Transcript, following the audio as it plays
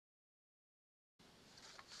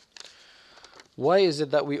Why is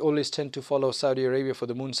it that we always tend to follow Saudi Arabia for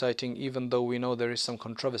the moon sighting, even though we know there is some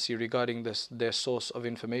controversy regarding this, their source of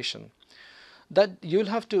information? That you'll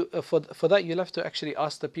have to for that you'll have to actually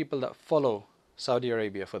ask the people that follow Saudi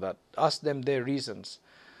Arabia for that. Ask them their reasons.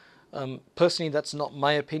 Personally, that's not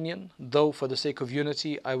my opinion, though for the sake of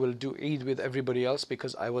unity, I will do Eid with everybody else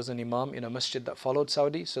because I was an imam in a masjid that followed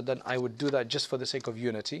Saudi, so then I would do that just for the sake of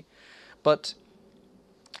unity. But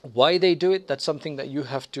why they do it, that's something that you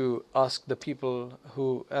have to ask the people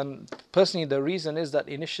who, and personally the reason is that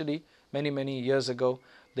initially, many years ago,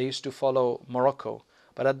 they used to follow Morocco,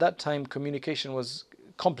 but at that time communication was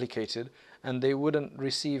complicated and they wouldn't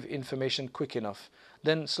receive information quick enough.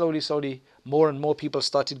 Then slowly more and more people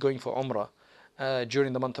started going for Umrah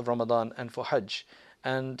during the month of Ramadan and for Hajj,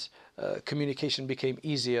 and communication became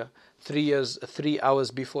easier. 3 hours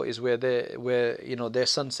before is where their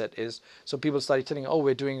sunset is. So people started telling, oh,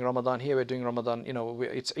 we're doing Ramadan here, we're doing Ramadan,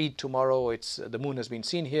 it's Eid tomorrow, it's the moon has been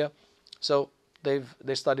seen here. So they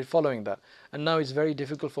started following that, and now it's very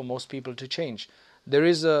difficult for most people to change. There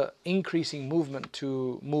is a increasing movement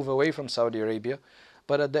to move away from Saudi Arabia,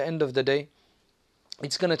 but at the end of the day,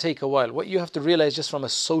 it's going to take a while. What you have to realize just from a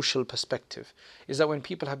social perspective is that when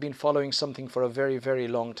people have been following something for a very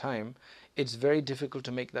long time, it's very difficult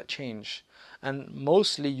to make that change. And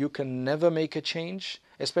mostly you can never make a change,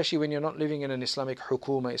 especially when you're not living in an Islamic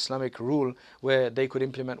hukuma, Islamic rule, where they could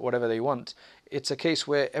implement whatever they want. It's a case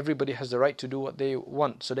where everybody has the right to do what they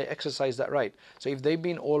want, so they exercise that right. So if they've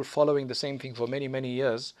been all following the same thing for many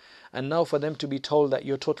years, and now for them to be told that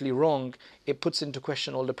you're totally wrong, it puts into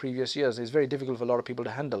question all the previous years. It's very difficult for a lot of people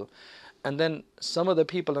to handle. And then some of the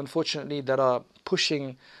people, unfortunately, that are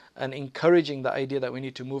pushing and encouraging the idea that we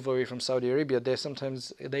need to move away from Saudi Arabia,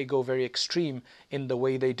 they go very extreme in the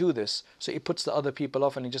way they do this. So it puts the other people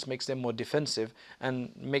off, and it just makes them more defensive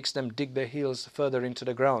and makes them dig their heels further into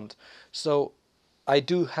the ground. So I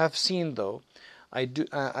have seen though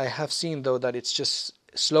that it's just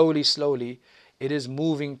slowly it is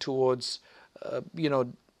moving towards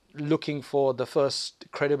looking for the first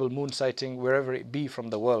credible moon sighting wherever it be from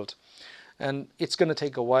the world. And it's going to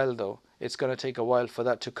take a while though. It's going to take a while for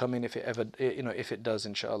that to come in, if it ever, if it does,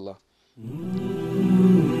 inshallah.